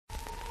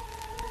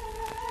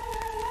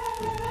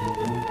You're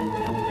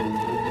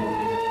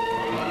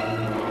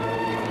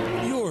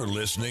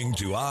listening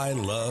to I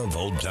Love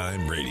Old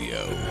Time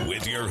Radio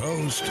with your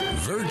host,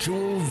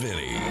 Virtual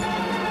Vinny.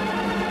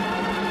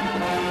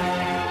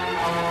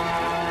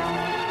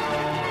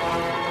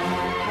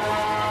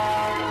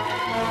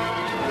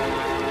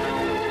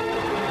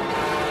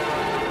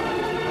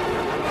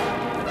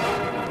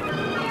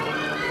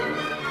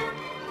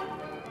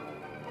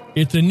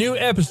 It's a new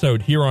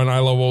episode here on I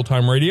Love Old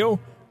Time Radio.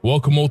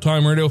 Welcome, Old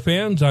Time Radio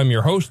fans. I'm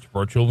your host,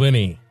 Virtual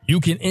Vinny. You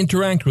can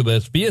interact with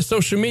us via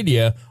social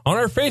media on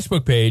our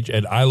Facebook page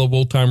at I Love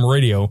Old Time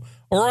Radio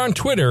or on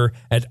Twitter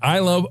at I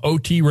Love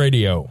OT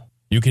Radio.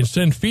 You can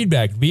send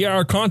feedback via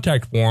our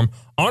contact form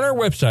on our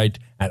website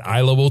at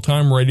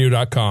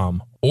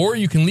iloveoldtimeradio.com, or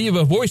you can leave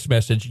a voice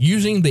message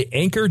using the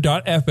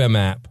Anchor.fm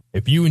app.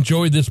 If you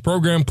enjoyed this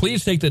program,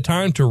 please take the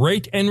time to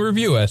rate and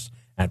review us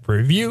at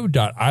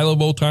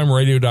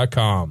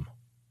review.iloveoldtimeradio.com.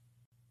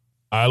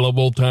 I Love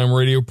Old Time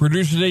Radio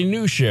produces a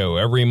new show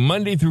every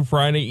Monday through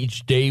Friday,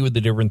 each day with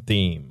a different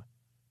theme.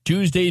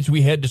 Tuesdays,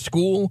 we head to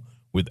school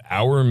with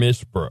Our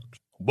Miss Brooks.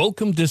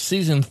 Welcome to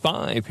Season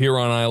 5 here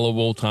on I Love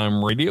Old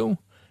Time Radio,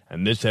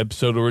 and this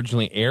episode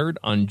originally aired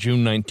on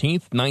June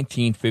 19th,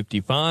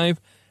 1955,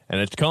 and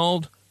it's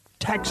called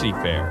Taxi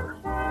Fare.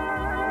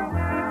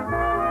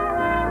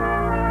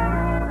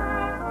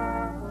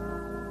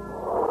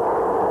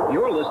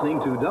 You're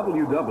listening to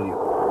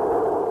WW.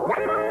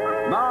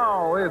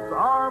 Now it's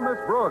Our Miss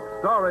Brooks,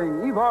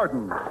 starring Eve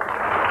Arden.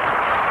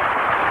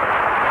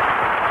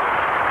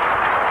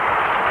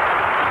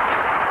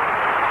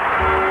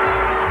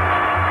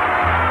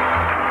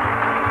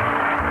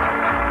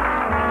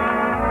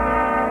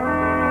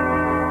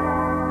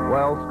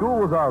 Well, school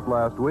was out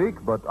last week,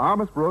 but Our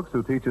Miss Brooks,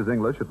 who teaches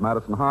English at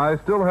Madison High,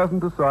 still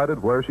hasn't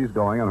decided where she's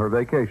going on her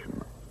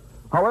vacation.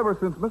 However,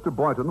 since Mr.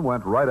 Boynton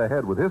went right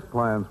ahead with his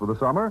plans for the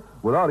summer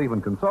without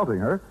even consulting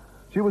her,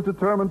 she was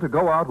determined to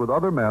go out with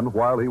other men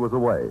while he was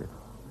away.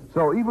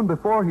 So even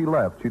before he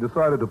left, she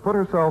decided to put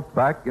herself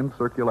back in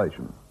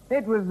circulation.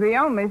 It was the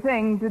only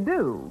thing to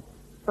do.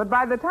 But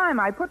by the time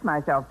I put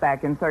myself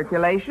back in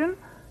circulation,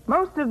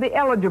 most of the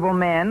eligible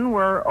men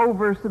were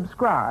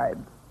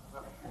oversubscribed.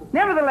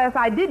 Nevertheless,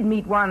 I did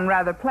meet one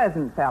rather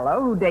pleasant fellow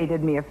who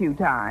dated me a few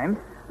times,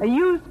 a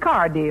used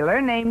car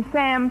dealer named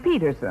Sam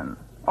Peterson,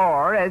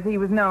 or, as he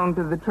was known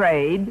to the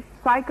trade,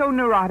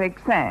 Psychoneurotic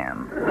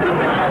Sam.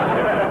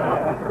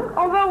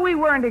 Although we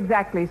weren't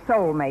exactly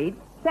soulmates,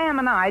 Sam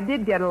and I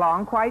did get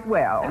along quite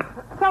well.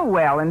 So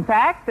well, in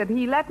fact, that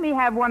he let me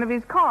have one of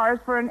his cars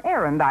for an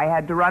errand I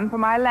had to run for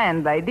my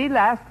landlady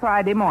last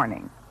Friday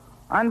morning.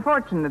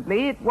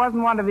 Unfortunately, it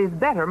wasn't one of his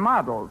better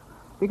models,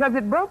 because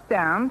it broke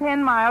down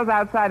 10 miles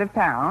outside of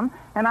town,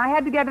 and I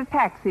had to get a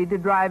taxi to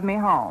drive me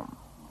home.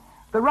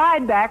 The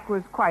ride back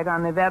was quite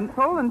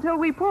uneventful until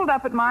we pulled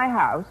up at my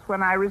house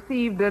when I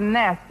received a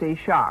nasty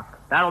shock.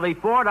 That'll be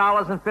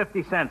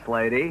 $4.50,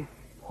 lady.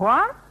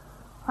 What?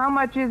 How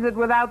much is it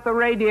without the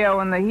radio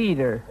and the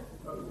heater?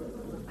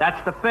 That's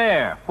the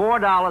fare,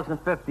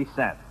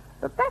 $4.50.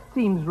 But that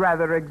seems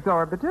rather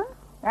exorbitant.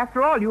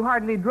 After all, you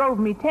hardly drove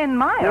me 10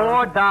 miles.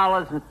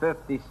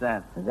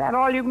 $4.50. Is that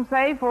all you can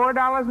say,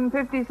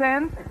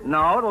 $4.50?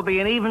 No, it'll be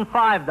an even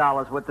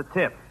 $5 with the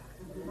tip.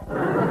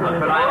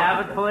 Could I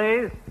have it,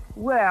 please?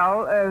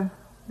 Well,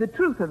 the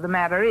truth of the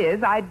matter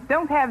is, I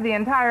don't have the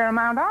entire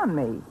amount on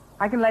me.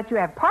 I can let you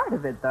have part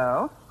of it,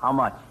 though. How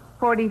much?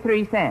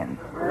 43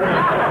 cents.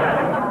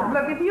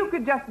 Look, if you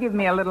could just give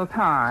me a little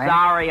time.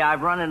 Sorry,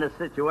 I've run into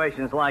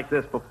situations like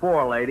this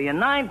before, lady,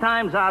 and 9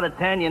 times out of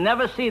 10, you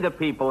never see the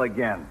people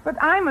again.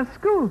 But I'm a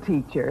school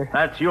teacher.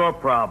 That's your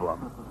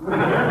problem.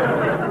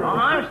 Well,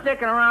 I'm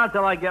sticking around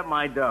till I get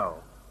my dough.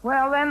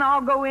 Well, then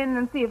I'll go in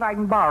and see if I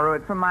can borrow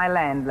it from my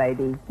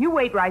landlady. You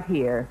wait right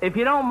here. If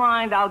you don't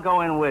mind, I'll go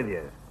in with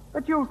you.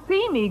 But you'll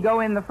see me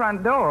go in the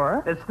front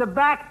door. It's the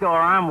back door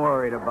I'm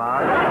worried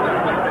about.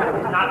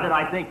 It's not that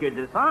I think you're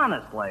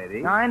dishonest,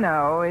 lady. I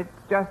know. It's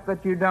just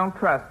that you don't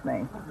trust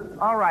me.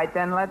 All right,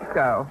 then, let's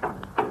go.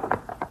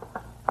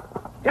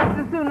 Just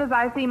as soon as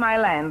I see my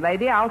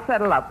landlady, I'll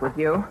settle up with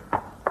you.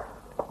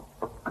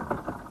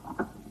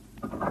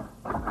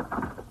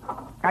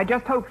 I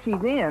just hope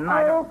she's in.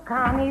 Oh,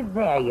 Connie,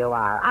 there you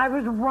are. I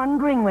was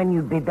wondering when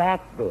you'd be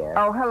back there.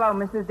 Oh, hello,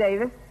 Mrs.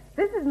 Davis.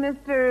 This is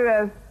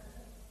Mr.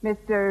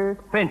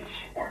 Finch.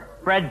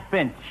 Fred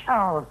Finch.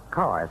 Oh, of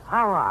course.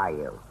 How are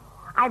you?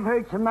 I've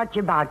heard so much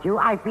about you,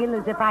 I feel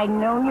as if I'd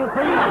known you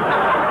for years.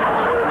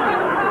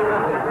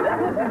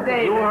 Mrs.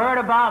 Davis. You heard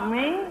about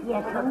me?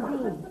 Yes,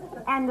 indeed.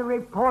 And the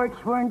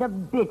reports weren't a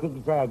bit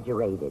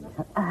exaggerated.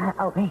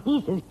 Oh,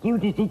 he's as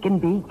cute as he can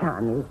be,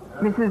 Connie.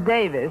 Mrs.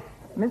 Davis,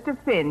 Mr.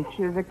 Finch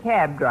is a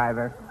cab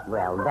driver.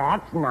 Well,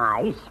 that's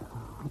nice.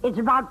 It's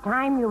about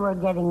time you were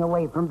getting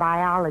away from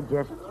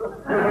biologists.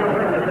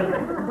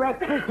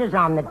 Breakfast is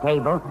on the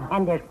table,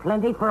 and there's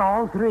plenty for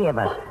all 3 of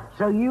us.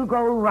 So you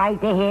go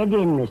right ahead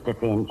in, Mr.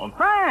 Finch. Well,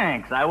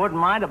 thanks. I wouldn't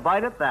mind a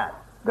bite at that.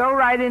 Go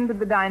right into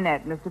the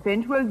dinette, Mr.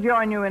 Finch. We'll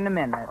join you in a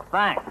minute. Well,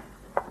 thanks.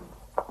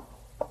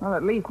 Well,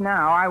 at least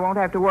now I won't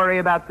have to worry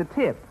about the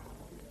tip.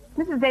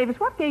 Mrs. Davis,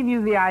 what gave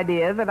you the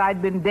idea that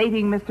I'd been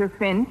dating Mr.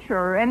 Finch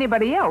or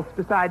anybody else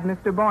besides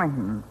Mr.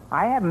 Boynton?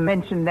 I haven't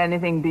mentioned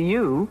anything to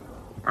you.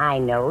 I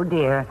know,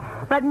 dear.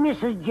 But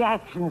Mrs.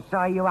 Jackson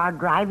saw you out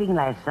driving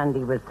last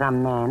Sunday with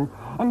some man.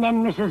 And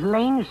then Mrs.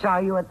 Lane saw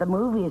you at the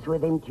movies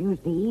with him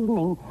Tuesday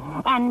evening.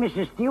 And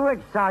Mrs.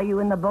 Stewart saw you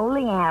in the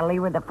bowling alley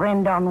with a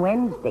friend on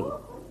Wednesday.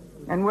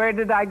 And where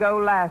did I go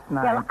last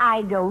night? Well,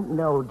 I don't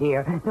know,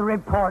 dear. The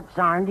reports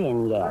aren't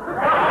in yet.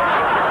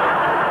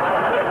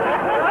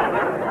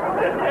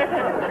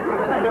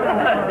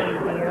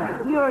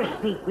 Your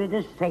secret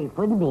is safe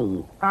with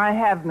me. I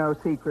have no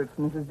secrets,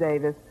 Mrs.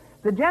 Davis.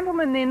 The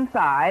gentleman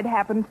inside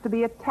happens to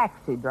be a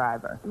taxi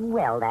driver.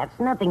 Well, that's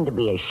nothing to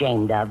be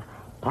ashamed of.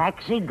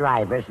 Taxi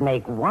drivers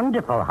make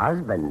wonderful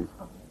husbands.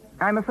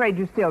 I'm afraid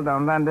you still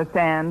don't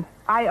understand.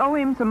 I owe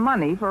him some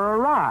money for a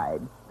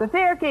ride. The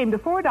fare came to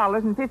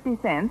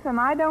 $4.50, and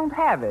I don't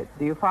have it.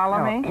 Do you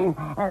follow me?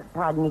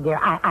 Pardon me, dear.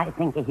 I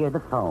think I hear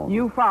the phone.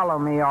 You follow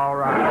me, all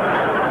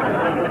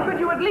right. Could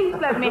you at least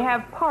let me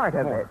have part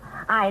of it?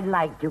 I'd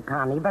like to,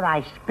 Connie, but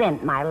I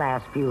spent my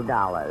last few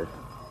dollars.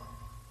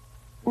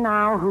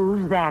 Now,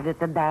 who's that at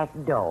the back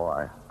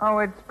door? Oh,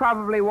 it's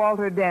probably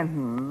Walter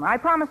Denton. I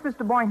promised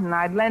Mr. Boynton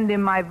I'd lend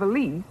him my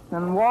valise,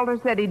 and Walter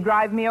said he'd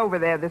drive me over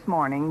there this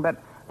morning, but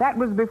that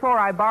was before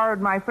I borrowed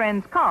my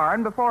friend's car,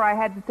 and before I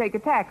had to take a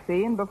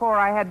taxi, and before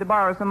I had to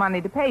borrow some money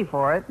to pay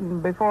for it,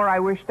 and before I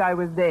wished I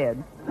was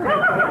dead.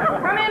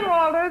 Come in,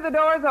 Walter. The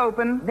door's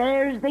open.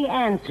 There's the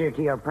answer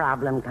to your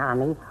problem,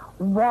 Connie.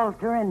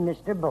 Walter and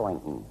Mr.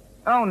 Boynton.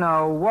 Oh,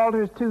 no.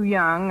 Walter's too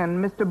young,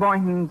 and Mr.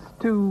 Boynton's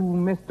too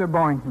Mr.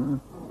 Boynton.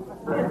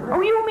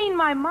 Oh, you mean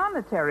my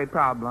monetary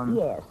problem?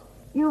 Yes.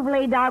 You've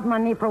laid out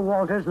money for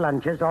Walter's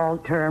lunches all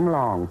term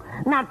long.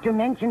 Not to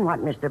mention what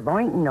Mr.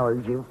 Boynton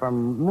owes you for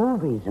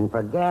movies and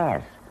for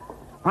gas.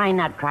 Why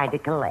not try to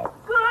collect?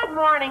 Good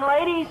morning,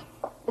 ladies.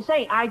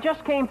 Say, I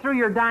just came through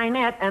your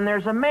dinette, and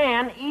there's a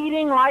man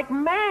eating like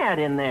mad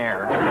in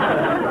there.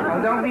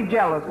 Well, don't be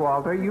jealous,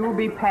 Walter. You'll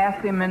be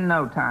past him in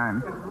no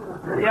time.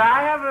 Yeah,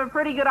 I have a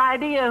pretty good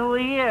idea who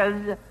he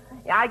is.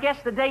 I guess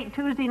the date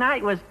Tuesday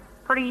night was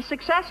pretty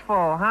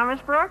successful, huh,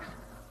 Miss Brooks?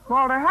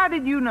 Walter, how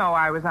did you know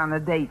I was on a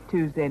date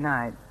Tuesday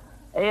night?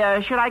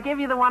 Should I give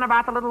you the one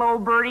about the little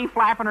old birdie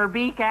flapping her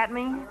beak at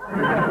me?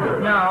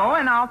 No,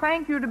 and I'll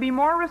thank you to be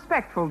more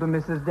respectful to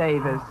Mrs.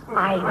 Davis.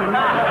 I didn't.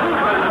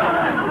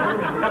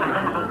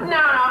 No,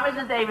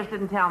 Mrs. Davis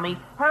didn't tell me.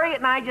 Harriet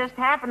and I just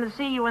happened to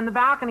see you in the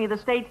balcony of the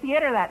State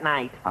Theater that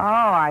night. Oh,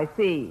 I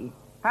see.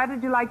 How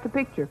did you like the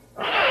picture?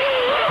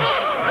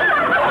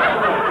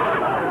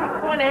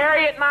 When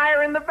Harriet and I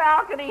are in the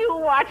balcony, who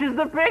watches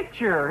the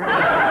picture?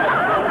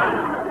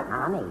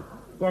 Connie,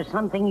 there's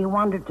something you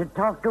wanted to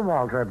talk to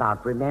Walter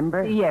about,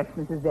 remember? Yes,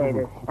 Mrs.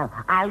 Davis. Now,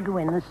 I'll go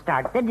in and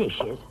start the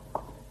dishes.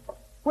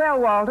 Well,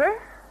 Walter,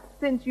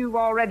 since you've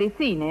already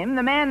seen him,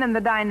 the man in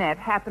the dinette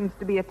happens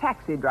to be a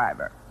taxi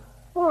driver.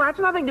 Well, that's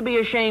nothing to be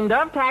ashamed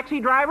of. Taxi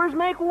drivers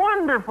make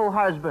wonderful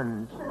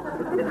husbands.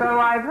 So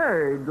I've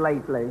heard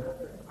lately.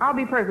 I'll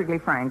be perfectly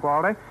frank,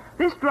 Walter.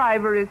 This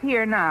driver is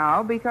here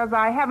now because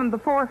I haven't the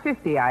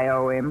 $4.50 I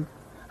owe him.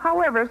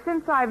 However,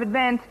 since I've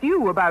advanced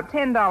you about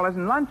 $10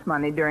 in lunch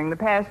money during the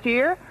past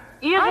year...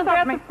 Isn't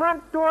that the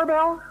front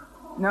doorbell?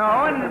 No,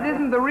 and it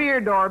isn't the rear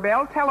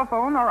doorbell,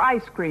 telephone, or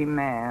ice cream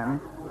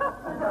man.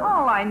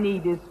 All I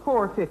need is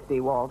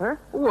 $4.50, Walter.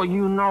 Well,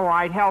 you know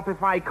I'd help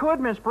if I could,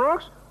 Miss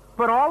Brooks.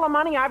 But all the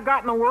money I've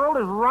got in the world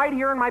is right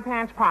here in my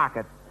pants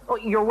pocket. Oh,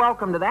 you're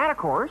welcome to that, of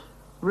course.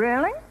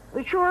 Really?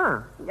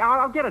 Sure.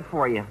 I'll get it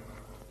for you.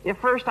 If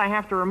first I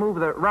have to remove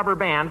the rubber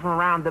band from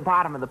around the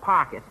bottom of the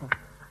pocket.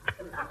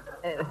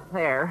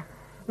 There.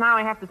 Now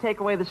I have to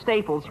take away the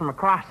staples from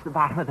across the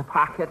bottom of the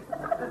pocket.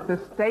 The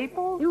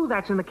staples? Ooh,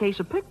 that's in the case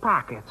of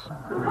pickpockets.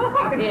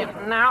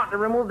 Now to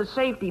remove the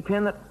safety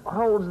pin that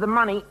holds the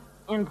money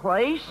in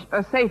place.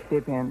 A safety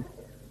pin.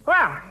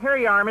 Well, here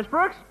you are, Miss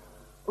Brooks.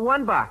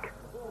 $1.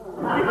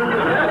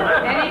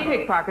 Any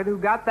pickpocket who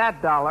got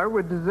that dollar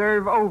would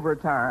deserve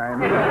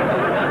overtime.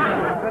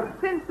 But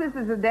since this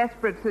is a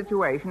desperate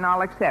situation,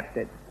 I'll accept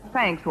it.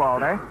 Thanks,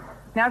 Walter.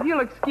 Now, if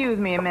you'll excuse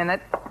me a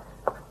minute.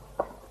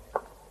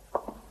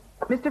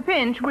 Mr.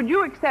 Finch, would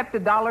you accept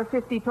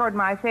 $1.50 toward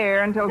my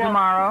fare until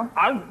tomorrow?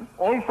 I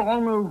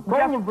also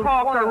Just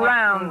talk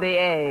around the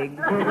egg.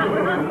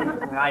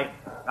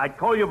 I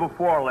told you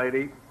before,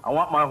 lady, I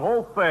want my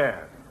whole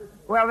fare.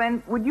 Well,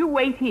 then, would you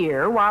wait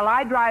here while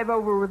I drive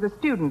over with a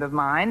student of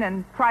mine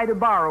and try to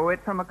borrow it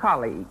from a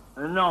colleague?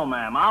 No,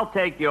 ma'am, I'll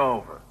take you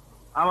over.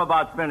 I'm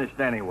about finished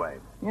anyway.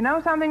 You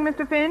know something,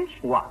 Mr. Finch?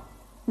 What?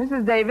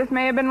 Mrs. Davis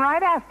may have been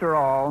right after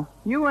all.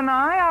 You and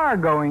I are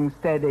going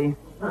steady.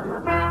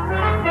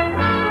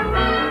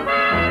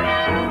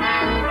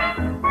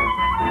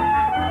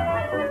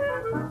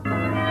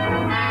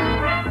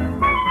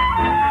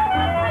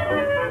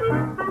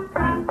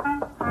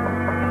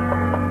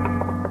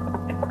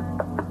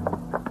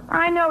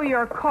 I know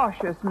you're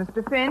cautious,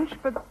 Mr. Finch,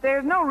 but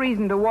there's no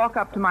reason to walk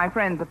up to my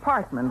friend's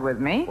apartment with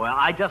me. Well,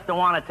 I just don't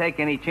want to take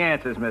any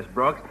chances, Miss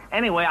Brooks.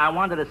 Anyway, I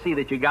wanted to see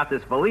that you got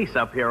this valise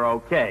up here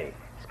okay.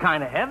 It's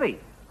kind of heavy.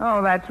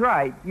 Oh, that's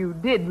right. You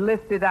did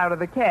lift it out of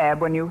the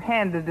cab when you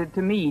handed it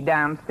to me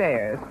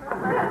downstairs.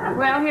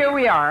 Well, here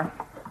we are.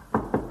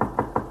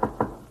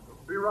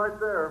 Be right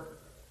there.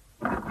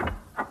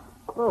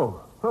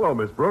 Oh, hello,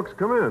 Miss Brooks.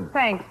 Come in.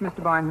 Thanks,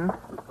 Mr. Boynton.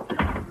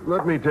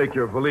 Let me take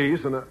your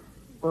valise and...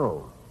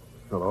 Oh,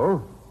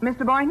 hello.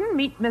 Mr. Boynton,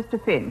 meet Mr.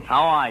 Finch.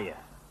 How are you?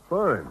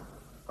 Fine.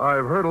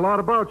 I've heard a lot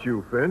about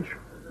you, Finch.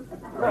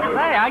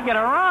 Hey, I get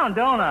around,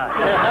 don't I?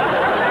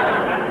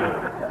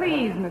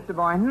 Please, Mr.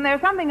 Boynton,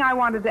 there's something I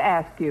wanted to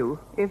ask you.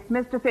 If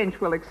Mr. Finch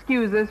will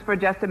excuse us for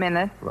just a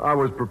minute. I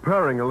was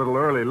preparing a little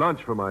early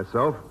lunch for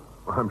myself.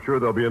 I'm sure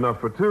there'll be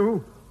enough for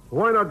two.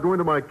 Why not go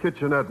into my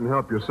kitchenette and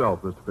help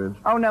yourself, Mr. Finch?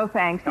 Oh, no,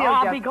 thanks.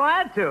 I'll be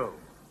glad to.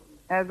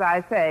 As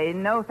I say,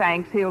 no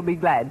thanks, he'll be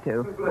glad to.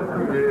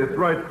 It's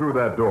right through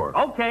that door.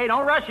 Okay,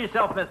 don't rush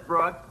yourself, Miss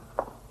Brooks.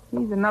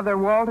 He's another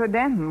Walter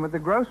Denton with the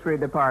grocery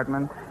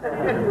department.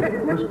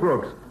 Miss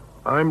Brooks,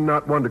 I'm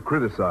not one to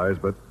criticize,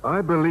 but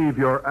I believe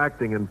you're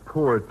acting in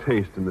poor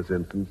taste in this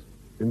instance.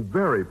 In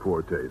very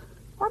poor taste.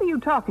 What are you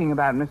talking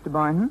about, Mr.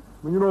 Boynton?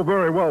 Well, you know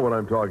very well what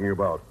I'm talking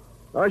about.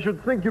 I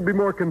should think you'd be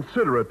more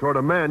considerate toward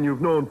a man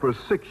you've known for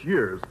 6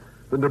 years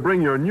than to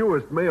bring your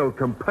newest male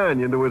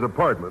companion to his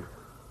apartment.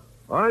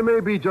 I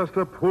may be just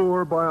a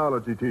poor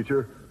biology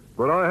teacher,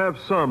 but I have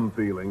some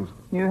feelings.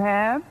 You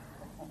have?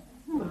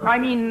 I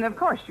mean, of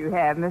course you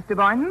have, Mr.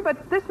 Boynton,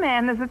 but this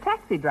man is a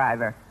taxi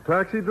driver.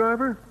 Taxi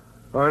driver?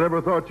 I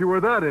never thought you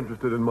were that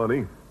interested in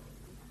money.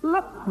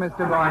 Look,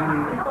 Mr.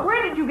 Boynton,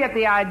 where did you get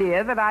the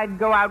idea that I'd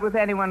go out with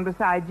anyone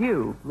besides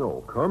you?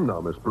 No, come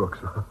now, Miss Brooks.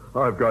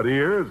 I've got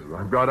ears,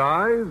 I've got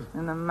eyes.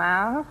 And a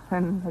mouth,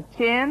 and a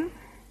chin,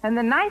 and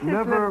the nicest...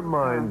 Never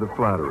mind the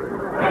flattery.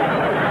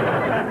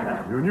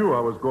 You knew I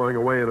was going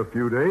away in a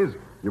few days.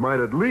 You might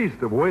at least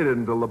have waited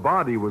until the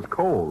body was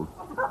cold.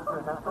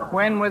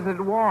 When was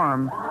it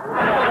warm?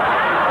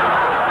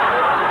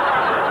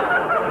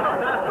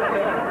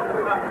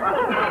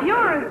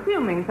 You're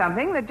assuming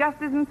something that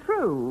just isn't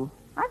true.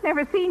 I've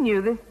never seen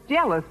you this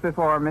jealous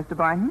before, Mr.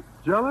 Boynton.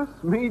 Jealous?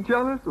 Me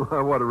jealous?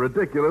 Why, what a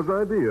ridiculous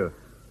idea.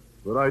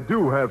 But I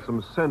do have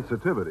some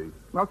sensitivity.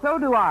 Well, so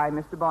do I,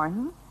 Mr.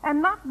 Boynton.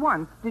 And not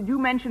once did you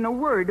mention a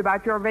word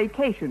about your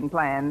vacation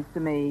plans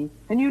to me.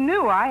 And you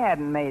knew I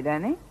hadn't made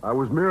any. I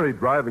was merely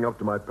driving up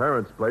to my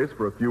parents' place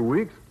for a few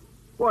weeks.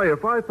 Why,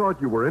 if I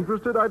thought you were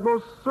interested, I'd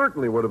most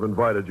certainly would have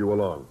invited you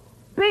along.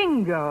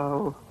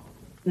 Bingo!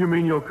 You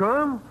mean you'll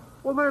come?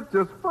 Well, that's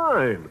just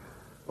fine.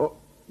 Oh,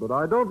 but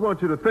I don't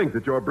want you to think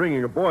that your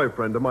bringing a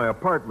boyfriend to my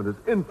apartment has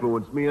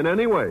influenced me in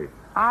any way.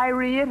 I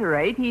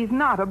reiterate, he's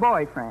not a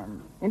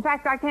boyfriend. In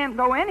fact, I can't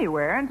go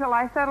anywhere until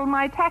I settle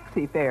my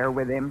taxi fare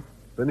with him.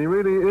 Then he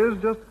really is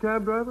just a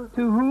cab driver?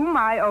 To whom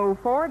I owe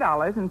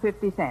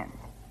 $4.50.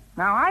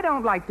 Now, I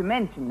don't like to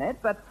mention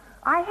it, but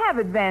I have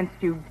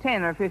advanced you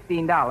 $10 or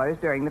 $15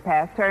 during the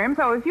past term,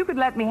 so if you could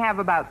let me have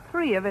about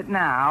 $3 of it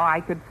now, I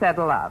could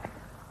settle up.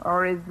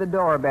 Or is the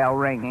doorbell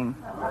ringing?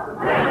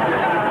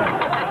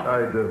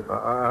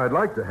 I'd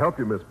like to help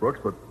you, Miss Brooks,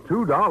 but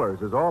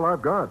 $2 is all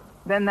I've got.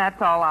 Then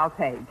that's all I'll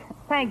take.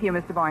 Thank you,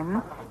 Mr.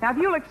 Boynton. Now, if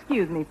you'll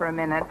excuse me for a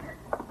minute.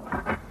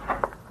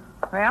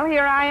 Well,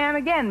 here I am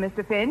again,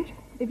 Mr. Finch.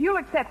 If you'll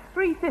accept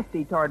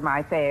 $3.50 toward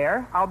my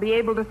fare, I'll be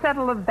able to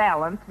settle the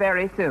balance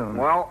very soon.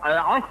 Well,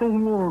 I'll see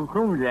you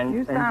soon then.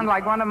 You sound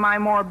like one of my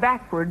more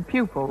backward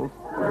pupils.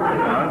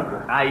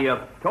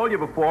 I told you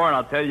before, and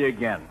I'll tell you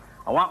again.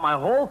 I want my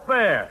whole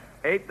fare,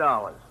 $8.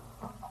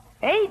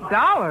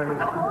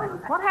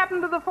 $8? What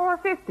happened to the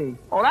 $4.50?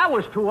 Oh, that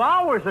was 2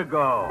 hours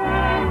ago.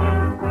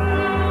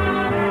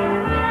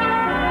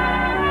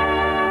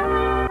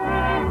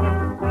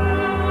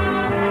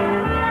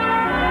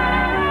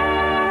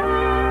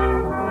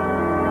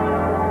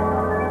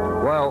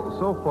 Well,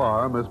 so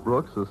far, Miss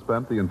Brooks has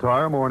spent the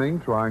entire morning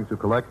trying to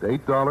collect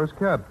 $8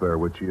 cab fare,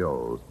 which she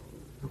owes.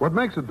 What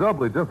makes it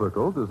doubly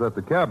difficult is that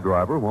the cab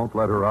driver won't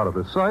let her out of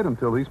his sight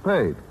until he's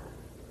paid.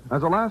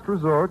 As a last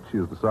resort, she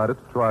has decided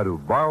to try to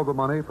borrow the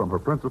money from her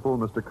principal,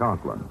 Mr.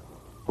 Conklin,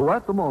 who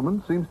at the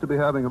moment seems to be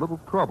having a little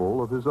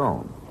trouble of his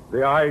own. The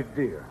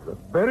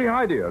very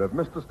idea of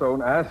Mr.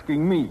 Stone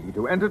asking me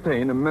to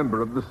entertain a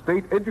member of the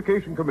State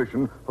Education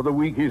Commission for the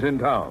week he's in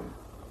town.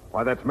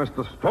 Why, that's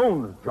Mr.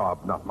 Stone's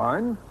job, not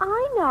mine.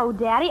 I know,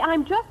 Daddy.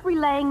 I'm just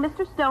relaying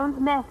Mr. Stone's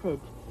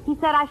message. He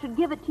said I should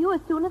give it to you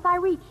as soon as I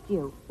reached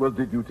you. Well,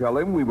 did you tell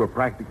him we were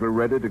practically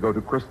ready to go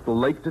to Crystal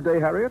Lake today,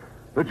 Harriet?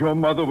 That your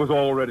mother was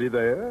already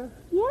there?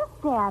 Yes,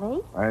 Daddy.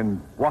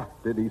 And what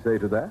did he say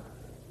to that?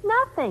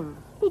 Nothing.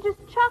 He just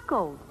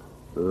chuckled.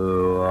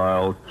 Oh,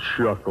 I'll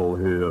chuckle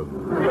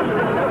him.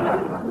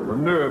 The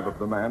nerve of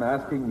the man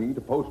asking me to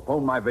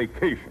postpone my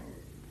vacation.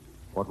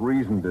 What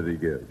reason did he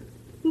give?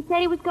 He said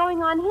he was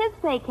going on his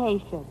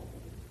vacation.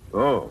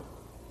 Oh,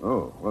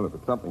 well, if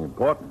it's something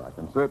important, I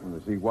can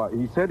certainly see why.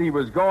 He said he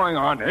was going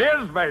on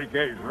his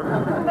vacation.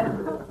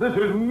 This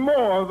is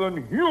more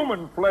than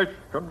human flesh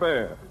can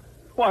bear.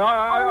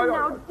 Why,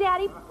 now,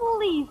 Daddy,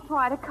 please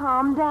try to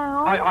calm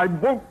down. I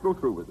won't go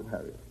through with it,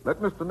 Harriet.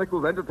 Let Mr.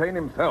 Nichols entertain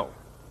himself.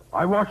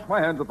 I washed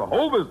my hands of the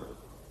whole business.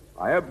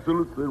 I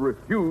absolutely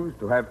refuse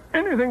to have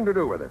anything to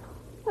do with it.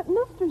 But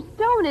Mr.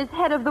 Stone is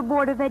head of the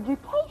Board of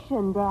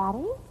Education,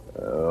 Daddy.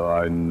 Oh,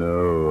 I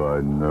know.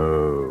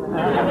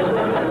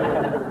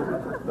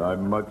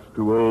 I'm much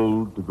too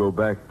old to go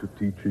back to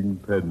teaching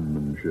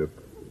penmanship.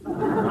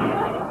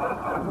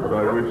 But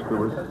I wish there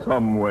was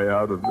some way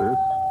out of this.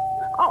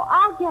 Oh,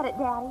 I'll get it,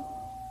 Daddy.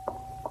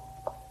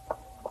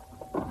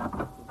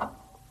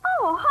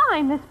 Oh,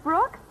 hi, Miss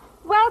Brooks.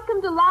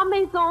 Welcome to La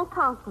Maison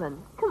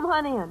Conklin. Come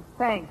on in.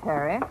 Thanks,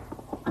 Harriet.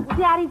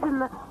 Daddy's in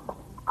the...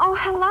 Oh,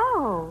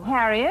 hello.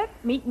 Harriet,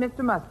 meet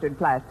Mr. Mustard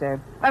Plaster.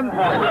 Mr.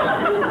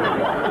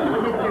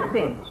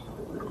 Finch.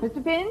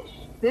 Mr. Finch,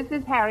 this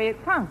is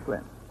Harriet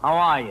Conklin. How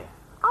are you?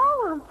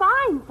 Oh, I'm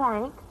fine,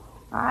 thanks.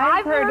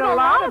 I've heard a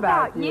lot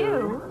about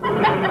you.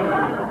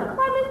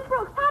 Why, Miss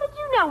Brooks, how did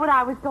you know what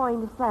I was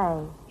going to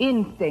say?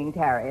 Instinct,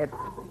 Harriet.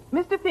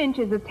 Mr. Finch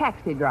is a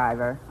taxi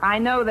driver. I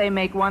know they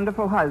make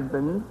wonderful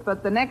husbands,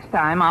 but the next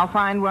time I'll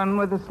find one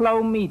with a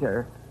slow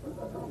meter.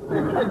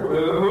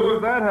 Who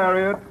is that,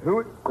 Harriet?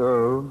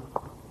 Oh,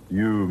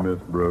 you, Miss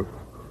Brooks.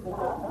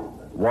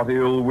 What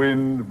ill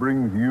wind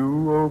brings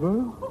you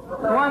over?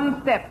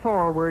 One step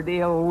forward,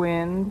 ill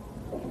wind.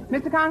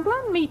 Mr.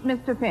 Conklin, meet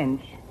Mr.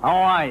 Finch. How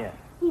are you?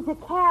 He's a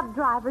cab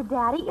driver,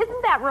 Daddy.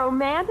 Isn't that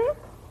romantic?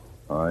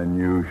 I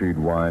knew she'd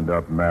wind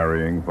up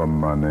marrying for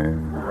money.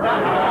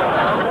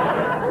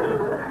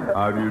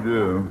 How do you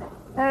do?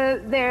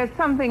 There's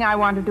something I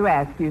wanted to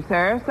ask you,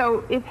 sir.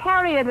 So if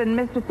Harriet and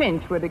Mr.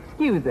 Finch would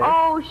excuse us...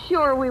 Oh,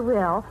 sure we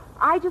will.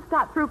 I just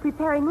got through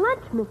preparing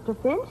lunch, Mr.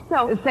 Finch,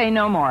 so... Say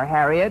no more,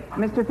 Harriet.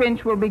 Mr.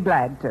 Finch will be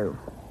glad to.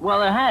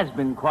 Well, it has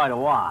been quite a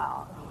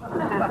while.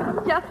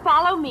 Just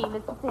follow me,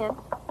 Mr. Finch.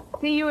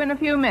 See you in a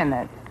few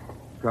minutes.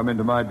 Come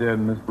into my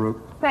den, Miss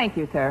Brooks. Thank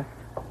you, sir.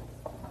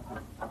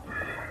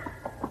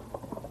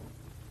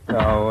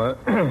 Now,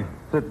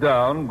 sit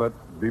down, but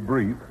be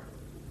brief.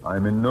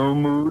 I'm in no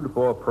mood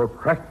for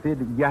protracted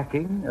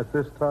yakking at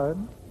this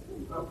time.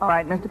 All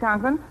right, Mr.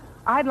 Conklin.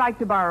 I'd like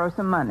to borrow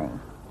some money.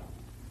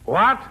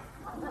 What?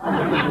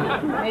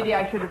 Maybe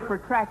I should have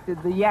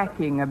protracted the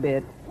yakking a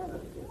bit.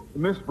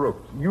 Miss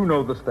Brooks, you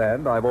know the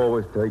stand I've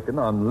always taken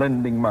on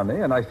lending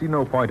money, and I see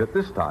no point at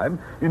this time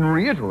in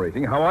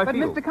reiterating how I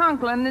feel. But, Mr.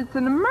 Conklin, it's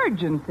an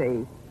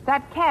emergency.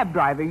 That cab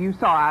driver you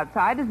saw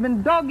outside has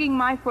been dogging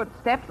my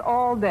footsteps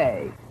all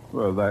day.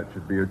 Well, that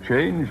should be a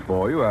change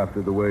for you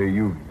after the way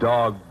you've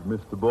dogged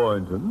Mr.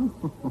 Boynton.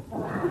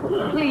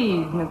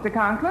 Please, Mr.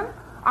 Conklin.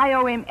 I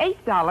owe him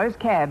 $8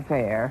 cab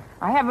fare.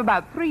 I have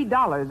about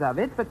 $3 of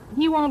it, but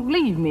he won't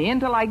leave me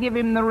until I give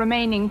him the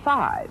remaining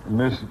 $5.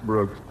 Miss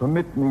Brooks,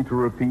 permit me to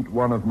repeat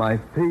one of my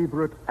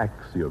favorite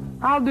axioms.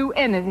 I'll do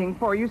anything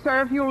for you,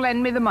 sir, if you'll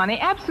lend me the money.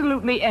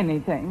 Absolutely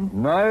anything.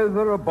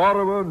 Neither a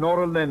borrower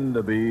nor a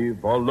lender be,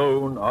 for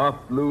loan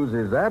oft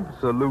loses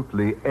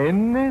absolutely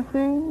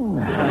anything.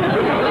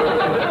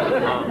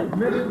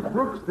 Miss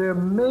Brooks, there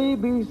may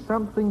be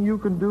something you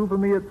can do for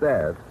me at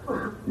that.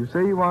 You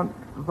say you want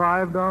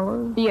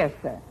 $5? Yes,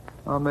 sir.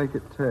 I'll make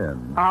it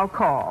 10. I'll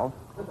call.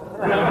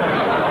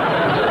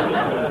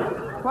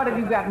 What have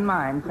you got in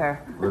mind, sir?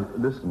 Well,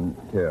 listen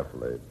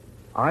carefully.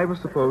 I was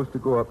supposed to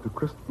go up to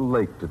Crystal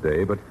Lake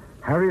today, but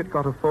Harriet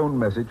got a phone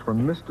message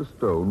from Mr.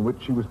 Stone,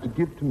 which she was to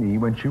give to me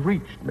when she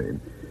reached me.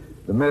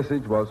 The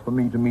message was for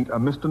me to meet a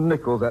Mr.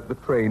 Nichols at the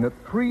train at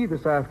 3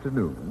 this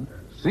afternoon,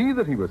 see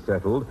that he was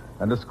settled,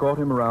 and escort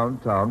him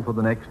around town for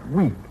the next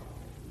week.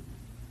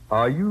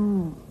 Are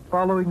you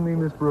following me,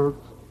 Miss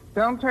Brooks?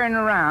 Don't turn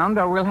around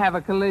or we'll have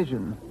a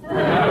collision.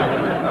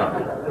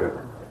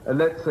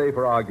 Let's say,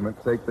 for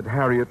argument's sake, that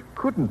Harriet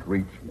couldn't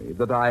reach me,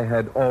 that I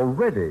had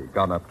already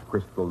gone up to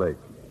Crystal Lake.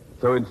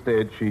 So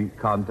instead, she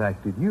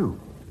contacted you.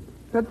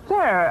 But,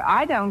 sir,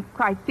 I don't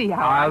quite see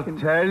how I'll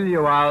tell you.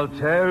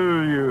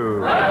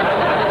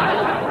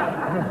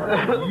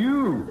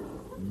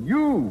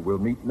 You will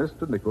meet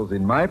Mr. Nichols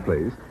in my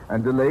place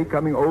and delay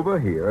coming over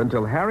here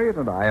until Harriet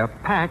and I are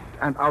packed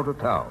and out of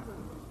town.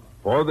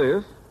 For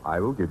this, I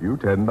will give you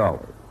 $10.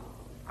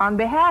 On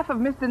behalf of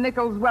Mr.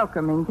 Nichols'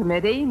 welcoming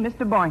committee,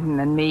 Mr. Boynton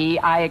and me,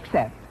 I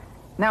accept.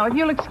 Now, if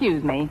you'll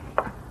excuse me.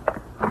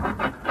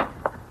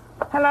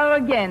 Hello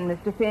again,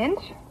 Mr. Finch.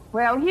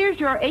 Well, here's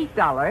your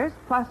 $8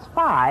 plus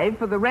 $5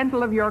 for the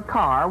rental of your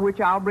car, which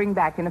I'll bring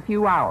back in a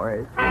few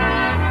hours.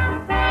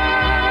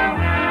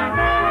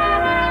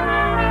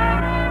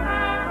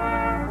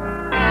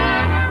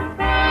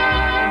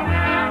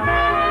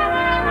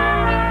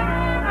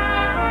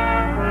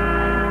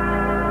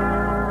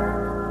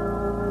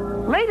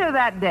 Later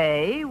that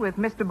day, with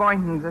Mr.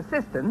 Boynton's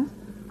assistance,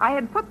 I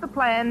had put the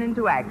plan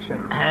into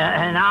action.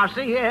 Now,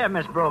 see here,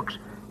 Miss Brooks.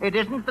 It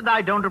isn't that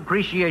I don't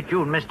appreciate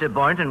you and Mr.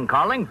 Boynton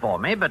calling for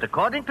me, but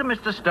according to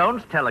Mr.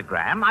 Stone's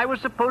telegram, I was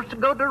supposed to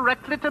go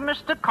directly to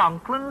Mr.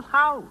 Conklin's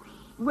house.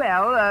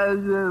 Well,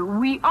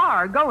 we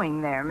are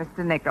going there,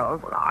 Mr.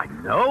 Nichols. Well, I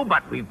know,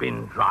 but we've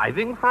been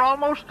driving for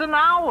almost an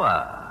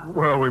hour.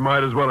 Well, we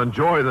might as well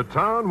enjoy the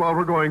town while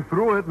we're going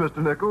through it,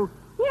 Mr. Nichols.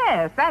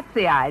 Yes, that's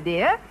the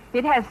idea.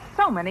 It has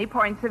so many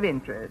points of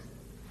interest.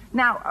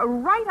 Now,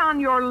 right on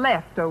your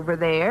left over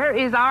there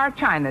is our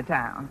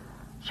Chinatown.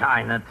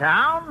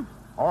 Chinatown?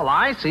 All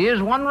I see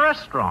is one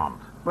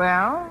restaurant.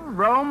 Well,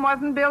 Rome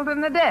wasn't built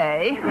in a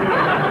day.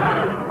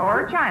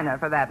 Or China,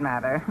 for that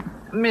matter.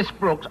 Miss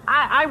Brooks,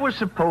 I was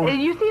supposed...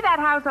 You see that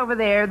house over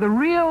there, the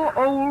real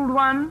old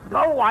one?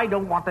 Oh, I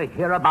don't want to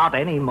hear about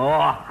any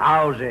more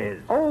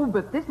houses. Oh,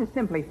 but this is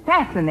simply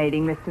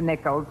fascinating, Mr.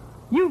 Nichols.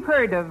 You've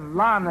heard of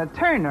Lana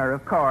Turner,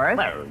 of course.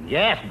 Well,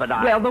 yes, but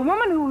Well, the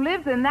woman who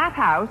lives in that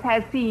house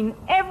has seen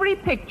every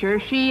picture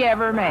she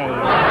ever made.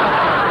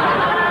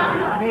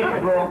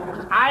 Miss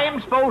Brooks, I am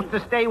supposed to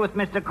stay with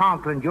Mr.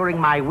 Conklin during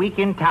my week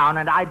in town,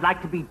 and I'd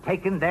like to be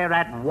taken there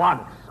at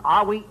once.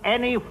 Are we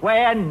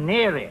anywhere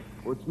near it?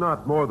 Well, it's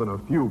not more than a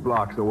few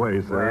blocks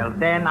away, sir. Well,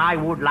 then I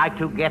would like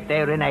to get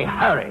there in a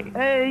hurry.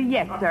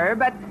 Yes, sir,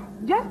 but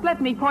just let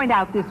me point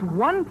out this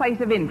one place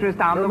of interest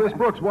on the... Miss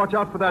Brooks, watch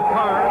out for that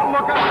car.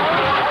 Look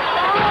out!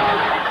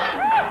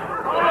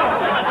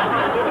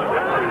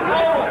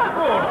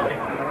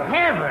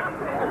 Heaven!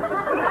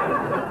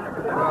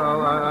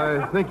 Well,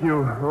 I think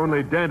you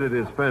only dented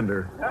his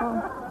fender.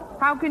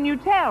 How can you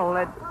tell?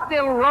 It's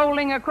still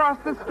rolling across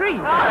the street.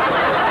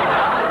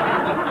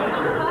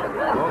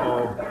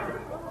 Uh-oh.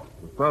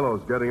 The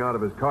fellow's getting out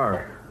of his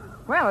car.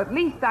 Well, at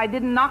least I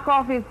didn't knock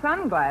off his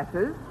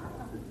sunglasses.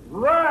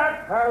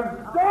 That has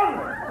done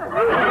it!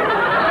 That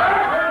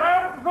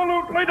has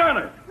absolutely done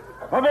it!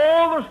 Of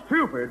all the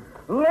stupid,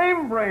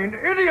 lame-brained,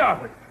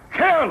 idiotic,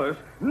 careless,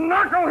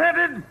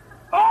 knuckle-headed...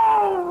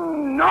 Oh,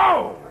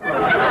 no!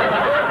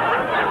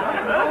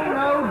 Oh,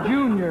 no,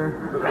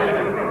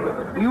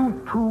 Junior.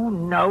 You two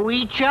know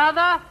each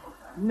other?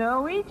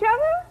 Know each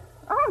other?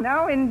 Oh,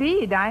 no,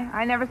 indeed.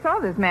 I never saw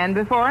this man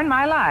before in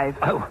my life.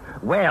 Oh,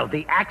 well,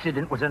 the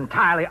accident was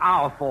entirely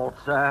our fault,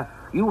 sir.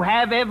 You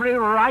have every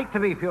right to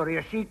be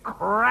furious. She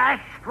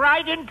crashed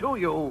right into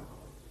you.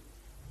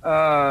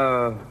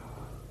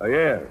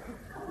 Yes.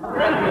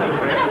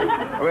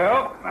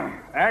 Well,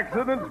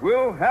 accidents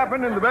will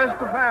happen in the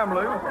best of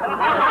families.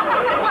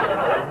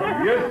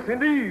 Yes,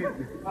 indeed.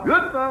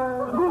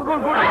 Goodbye.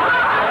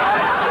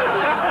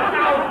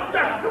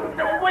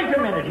 Now, wait a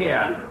minute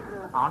here.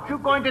 Aren't you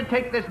going to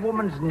take this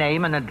woman's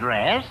name and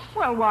address?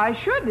 Well, why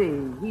should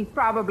he? He's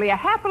probably a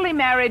happily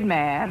married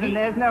man, and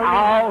there's no...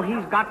 Oh,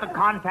 he's got to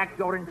contact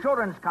your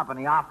insurance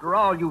company. After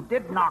all, you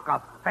did knock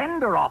a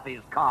fender off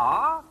his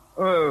car.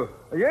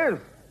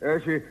 Yes.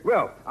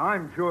 Well,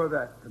 I'm sure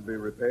that can be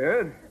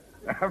repaired.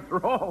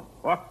 After all,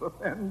 what's a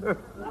fender?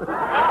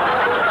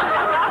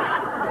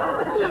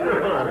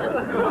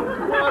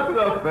 What's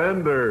a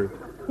fender?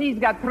 He's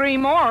got 3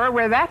 more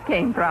where that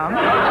came from.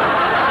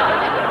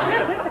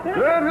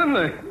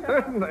 Certainly.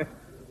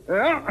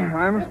 Well,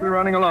 I must be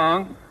running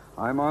along.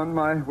 I'm on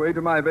my way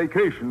to my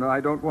vacation. I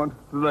don't want to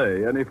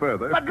delay any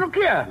further. But look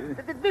here.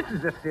 This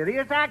is a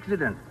serious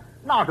accident.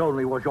 Not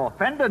only was your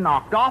fender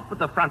knocked off, but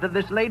the front of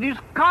this lady's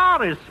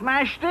car is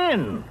smashed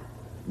in.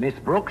 Miss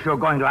Brooks, you're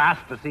going to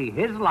ask to see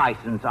his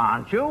license,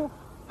 aren't you?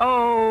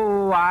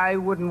 Oh, I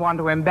wouldn't want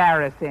to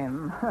embarrass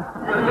him.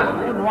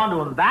 You wouldn't want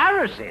to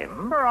embarrass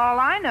him? For all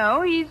I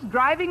know, he's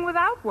driving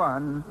without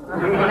one.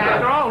 And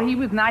after all, he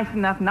was nice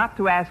enough not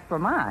to ask for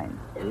mine.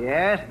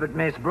 Yes, but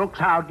Miss Brooks,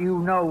 how do you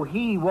know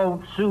he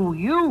won't sue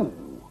you?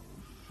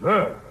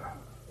 Sir,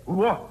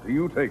 what do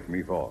you take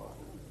me for?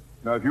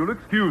 Now, if you'll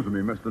excuse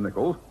me, Mr.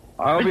 Nichols,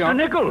 I'll be on...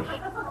 Mr. Nichols?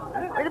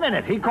 Wait a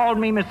minute, he called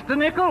me Mr.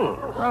 Nichols.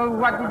 Well,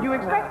 what did you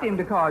expect him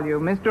to call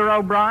you, Mr.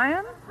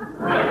 O'Brien?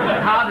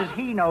 How does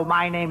he know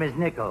my name is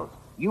Nichols?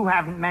 You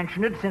haven't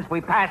mentioned it since we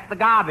passed the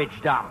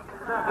garbage dump.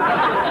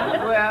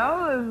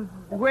 Well,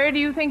 where do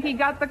you think he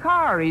got the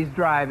car he's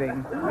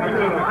driving?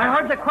 I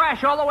heard the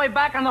crash all the way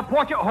back on the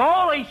porch.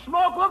 Holy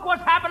smoke, look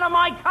what's happened to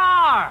my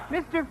car.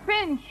 Mr.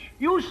 Finch.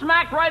 You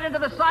smacked right into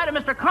the side of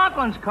Mr.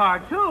 Conklin's car,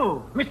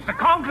 too. Mr.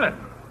 Conklin?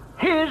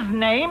 His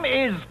name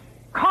is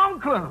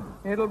Conklin.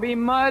 It'll be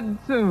mud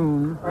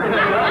soon.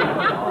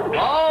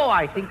 Oh,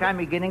 I think I'm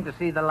beginning to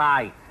see the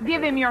light.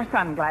 Give him your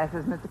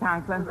sunglasses, Mr.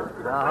 Conklin.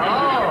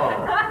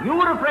 Oh. You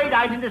were afraid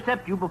I'd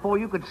intercept you before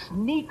you could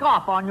sneak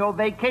off on your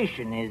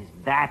vacation. Is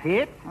that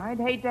it? I'd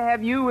hate to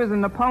have you as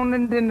an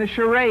opponent in the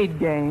charade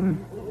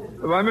game.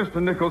 Why,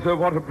 Mr. Nichols,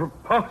 what a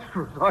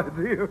preposterous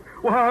idea.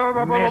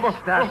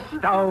 Mr.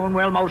 Stone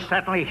will most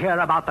certainly hear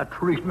about the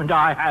treatment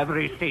I have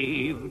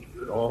received.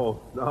 Oh,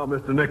 now,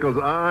 Mr. Nichols,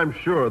 I'm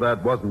sure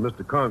that wasn't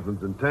Mr.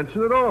 Conklin's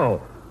intention at all.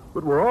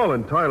 But we're all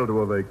entitled to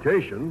a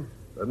vacation,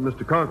 and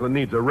Mr. Conklin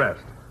needs a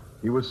rest.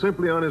 He was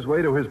simply on his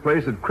way to his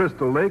place at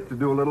Crystal Lake to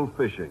do a little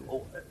fishing.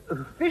 Oh,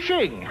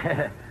 fishing?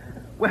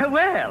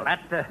 well,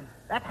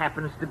 that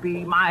happens to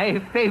be my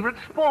favorite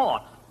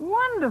sport.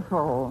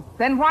 Wonderful.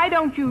 Then why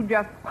don't you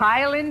just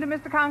pile into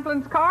Mr.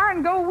 Conklin's car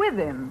and go with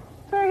him?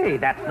 Say,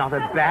 that's not a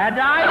bad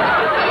idea.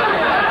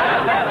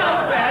 That's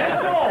not bad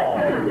at all.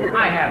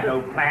 I have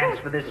no plans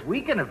for this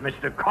weekend if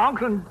Mr.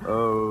 Conklin...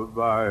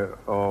 By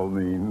all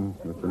means,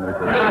 Mr.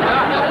 Nichols.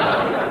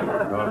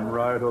 Come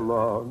right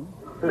along.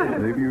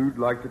 Maybe you'd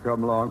like to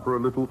come along for a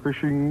little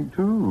fishing,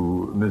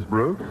 too, Miss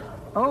Brooks?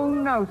 Oh,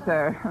 no,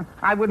 sir.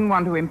 I wouldn't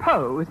want to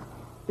impose.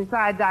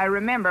 Besides, I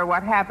remember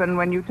what happened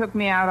when you took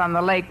me out on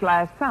the lake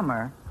last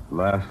summer.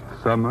 Last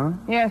summer?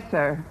 Yes,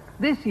 sir.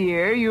 This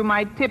year, you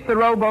might tip the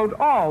rowboat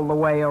all the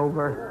way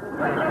over.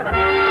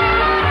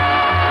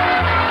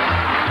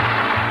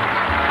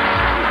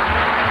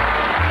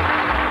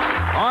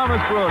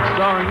 Armis Brooks,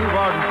 starring Eve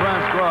Arden,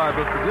 transcribed,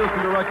 was produced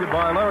and directed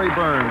by Larry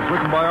Burns,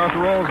 written by Arthur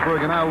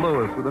Olsberg and Al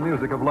Lewis, with the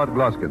music of Lud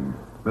Gluskin.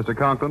 Mr.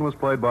 Conklin was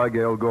played by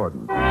Gail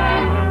Gordon.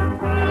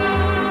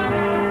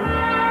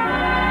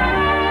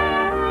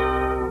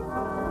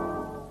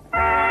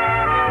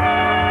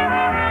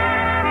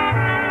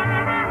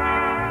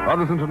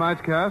 Others in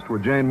tonight's cast were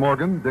Jane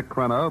Morgan, Dick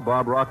Crenna,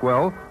 Bob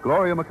Rockwell,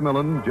 Gloria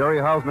McMillan, Jerry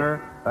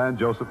Hausner, and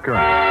Joseph Kearns.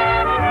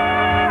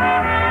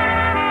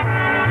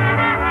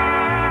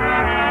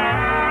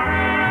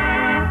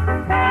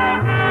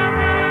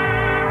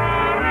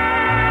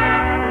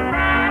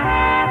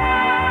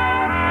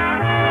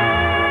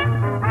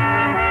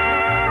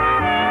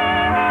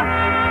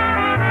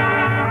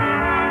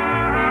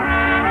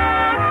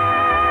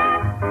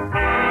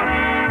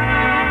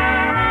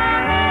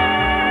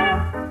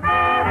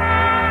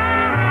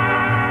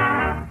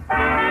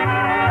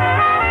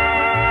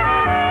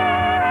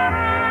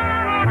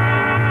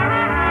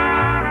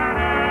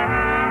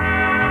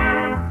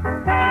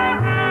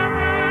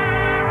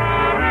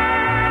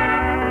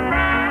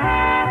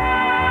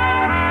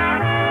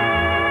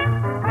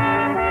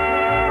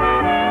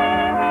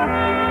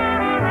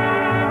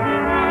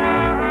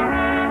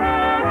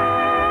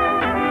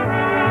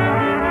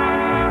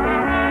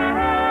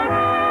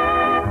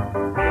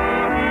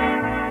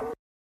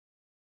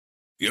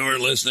 You're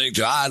listening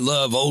to I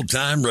Love Old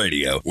Time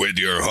Radio with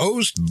your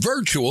host,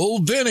 Virtual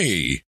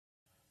Vinny.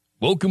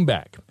 Welcome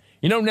back.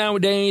 You know,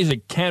 nowadays, a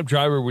cab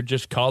driver would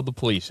just call the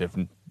police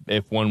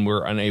if one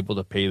were unable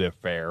to pay their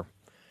fare.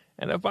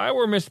 And if I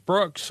were Miss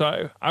Brooks,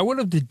 I would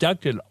have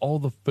deducted all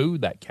the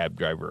food that cab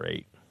driver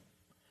ate.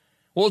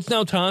 Well, it's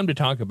now time to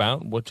talk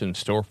about what's in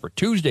store for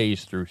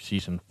Tuesdays through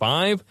Season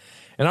 5.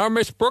 And our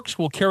Miss Brooks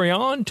will carry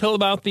on till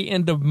about the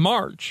end of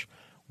March,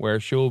 where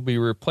she will be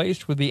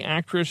replaced with the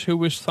actress who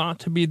was thought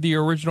to be the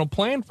original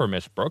plan for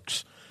Miss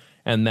Brooks,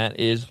 and that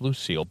is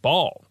Lucille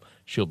Ball.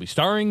 She'll be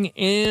starring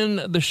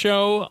in the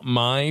show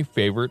My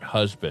Favorite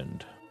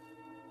Husband.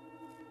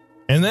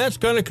 And that's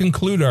going to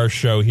conclude our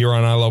show here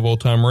on I Love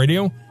Old Time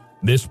Radio.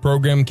 This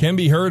program can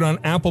be heard on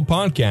Apple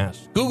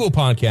Podcasts, Google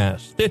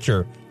Podcasts,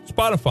 Stitcher,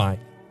 Spotify,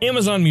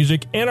 Amazon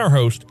Music, and our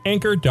host,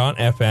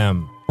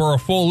 Anchor.fm. For a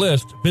full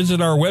list, visit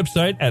our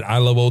website at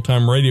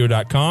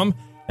iloveoldtimeradio.com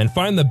and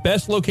find the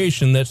best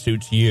location that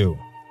suits you.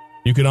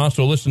 You can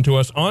also listen to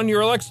us on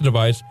your Alexa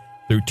device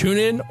through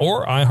TuneIn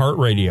or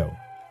iHeartRadio.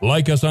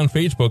 Like us on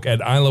Facebook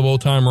at I Love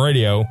Old Time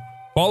Radio.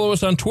 Follow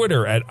us on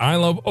Twitter at I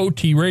Love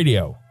OT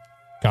Radio.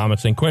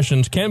 Comments and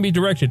questions can be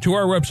directed to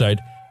our website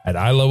at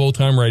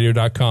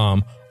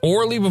iloveoldtimeradio.com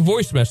or leave a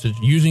voice message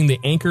using the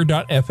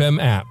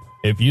Anchor.fm app.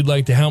 If you'd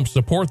like to help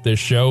support this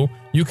show,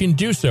 you can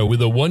do so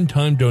with a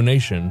one-time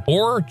donation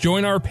or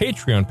join our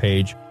Patreon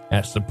page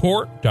at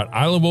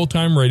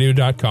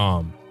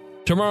support.iloveoldtimeradio.com.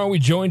 Tomorrow we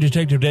join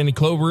Detective Danny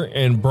Clover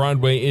in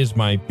Broadway Is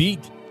My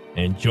Beat,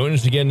 and join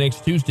us again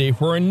next Tuesday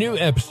for a new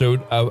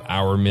episode of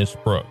Our Miss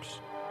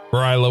Brooks. For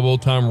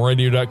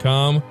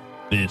iloveoldtimeradio.com,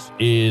 this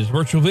is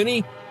Virtual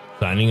Vinny,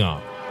 signing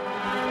off.